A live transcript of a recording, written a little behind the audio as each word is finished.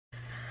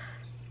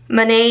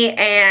Manet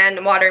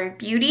and Modern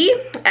Beauty,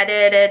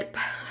 edited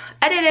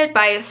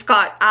by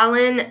Scott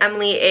Allen,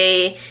 Emily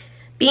A.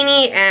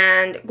 Beanie,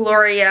 and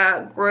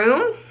Gloria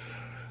Groom.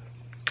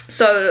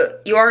 So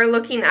you are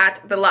looking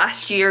at the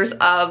last years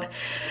of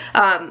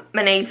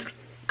Manet's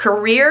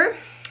career.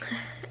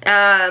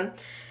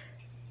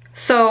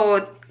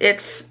 So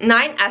it's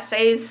 9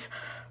 essays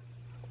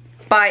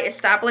by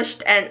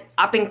established and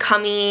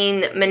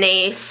up-and-coming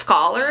Manet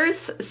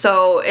scholars.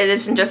 So it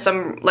isn't just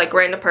some like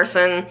random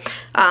person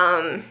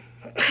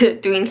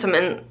doing some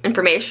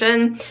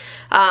information.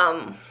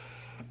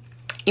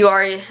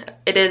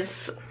 It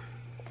is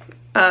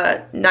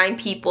 9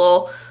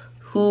 people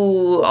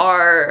who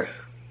are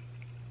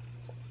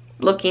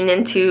looking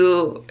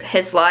into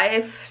his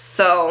life.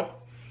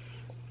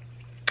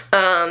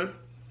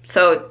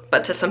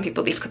 But to some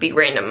people these could be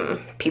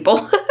random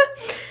people.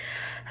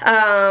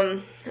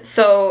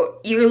 So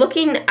you're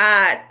looking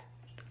at,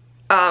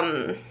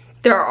 the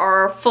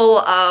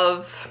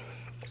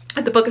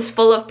book is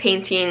full of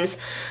paintings.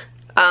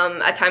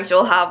 At times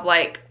you'll have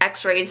like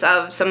x-rays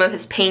of some of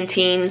his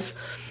paintings,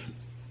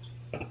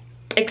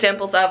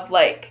 examples of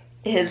like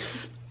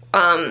his,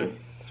 the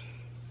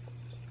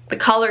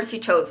colors he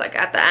chose like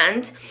at the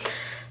end,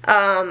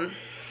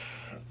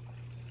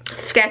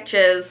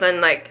 sketches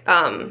and like,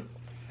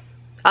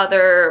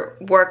 other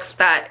works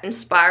that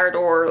inspired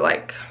or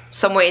like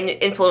some way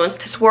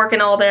influenced his work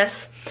and all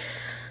this.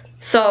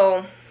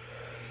 So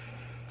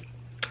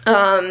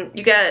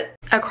you get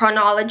a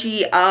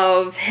chronology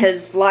of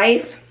his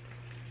life.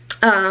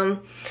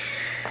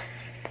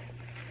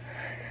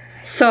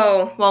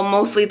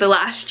 Mostly the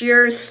last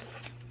years.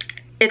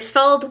 It's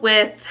filled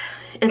with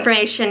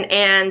information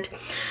and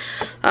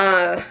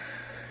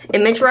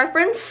image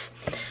reference.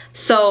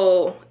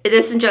 So it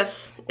isn't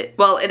just,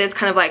 well, it is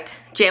kind of like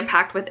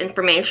jam-packed with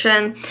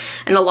information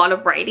and a lot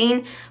of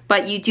writing,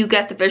 but you do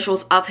get the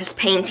visuals of his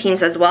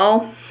paintings as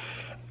well.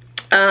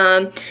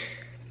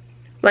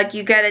 Like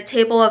you get a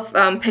table of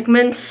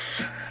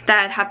pigments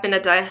that have been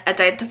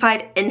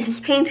identified in his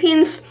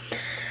paintings,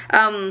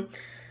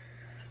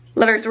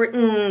 letters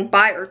written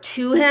by or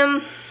to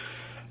him,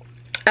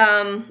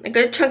 a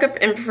good chunk of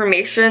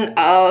information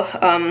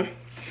of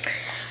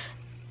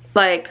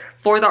like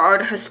for the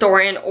art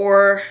historian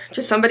or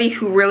just somebody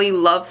who really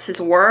loves his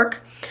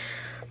work.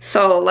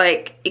 So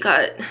like you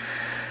got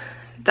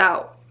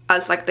that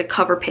as like the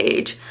cover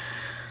page,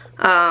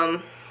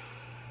 and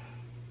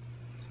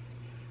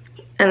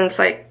it's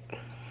like,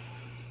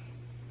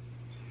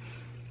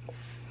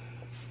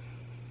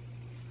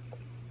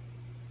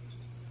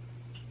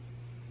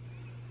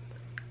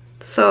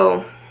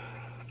 so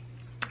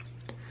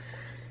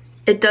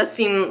it does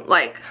seem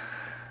like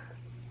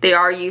they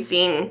are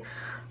using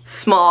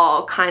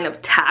small kind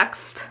of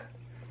text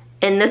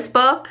in this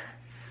book.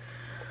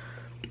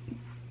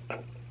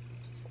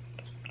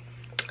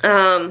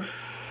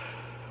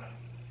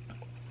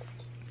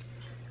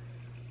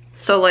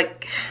 So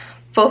like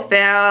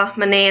Faure,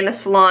 Manet in the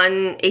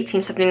Salon,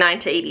 1879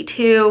 to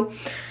 82.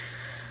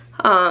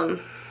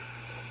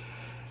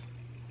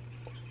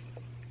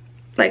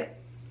 Like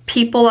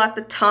people at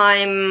the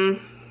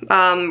time,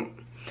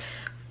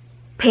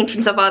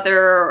 paintings of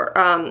other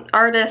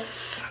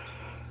artists,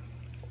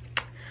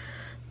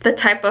 the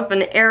type of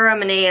an era,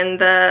 Manet and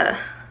the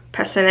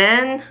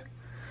Pessinien.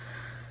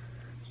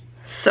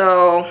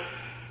 So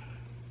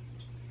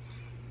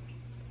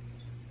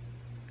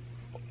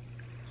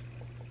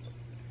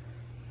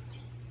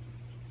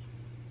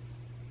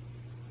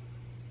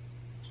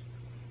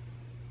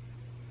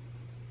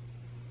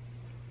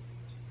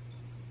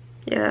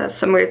yeah,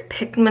 summary of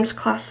pigments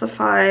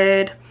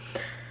classified.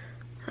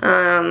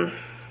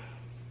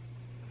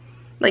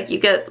 Like you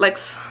get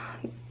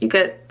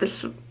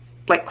this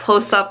like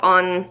close up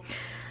on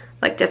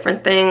like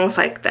different things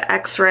like the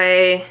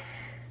x-ray.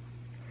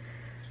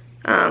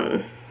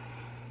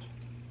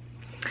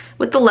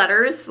 With the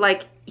letters,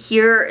 like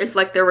here is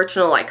like the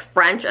original like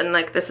French, and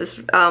like this is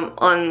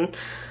on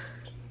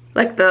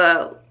like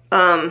the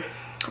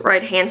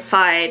right hand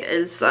side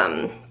is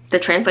the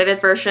translated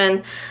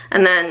version,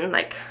 and then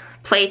like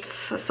plates,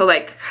 so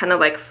like kind of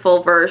like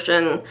full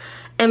version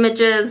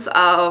images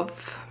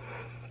of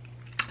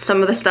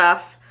some of the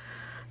stuff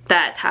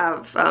that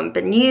have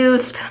been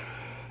used.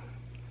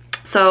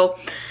 So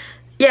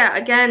yeah,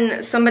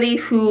 again, somebody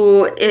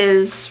who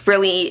is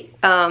really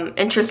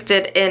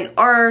interested in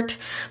art,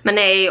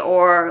 Manet,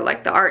 or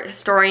like the art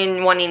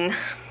historian wanting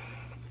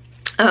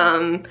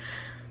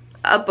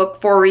a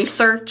book for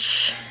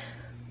research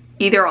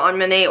either on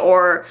Manet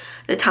or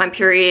the time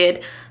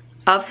period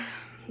of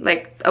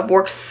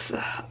works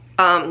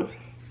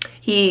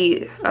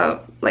he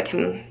like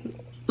him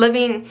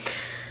living.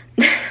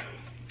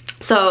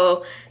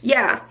 So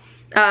yeah,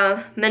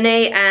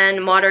 Manet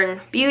and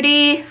Modern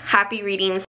Beauty, happy readings.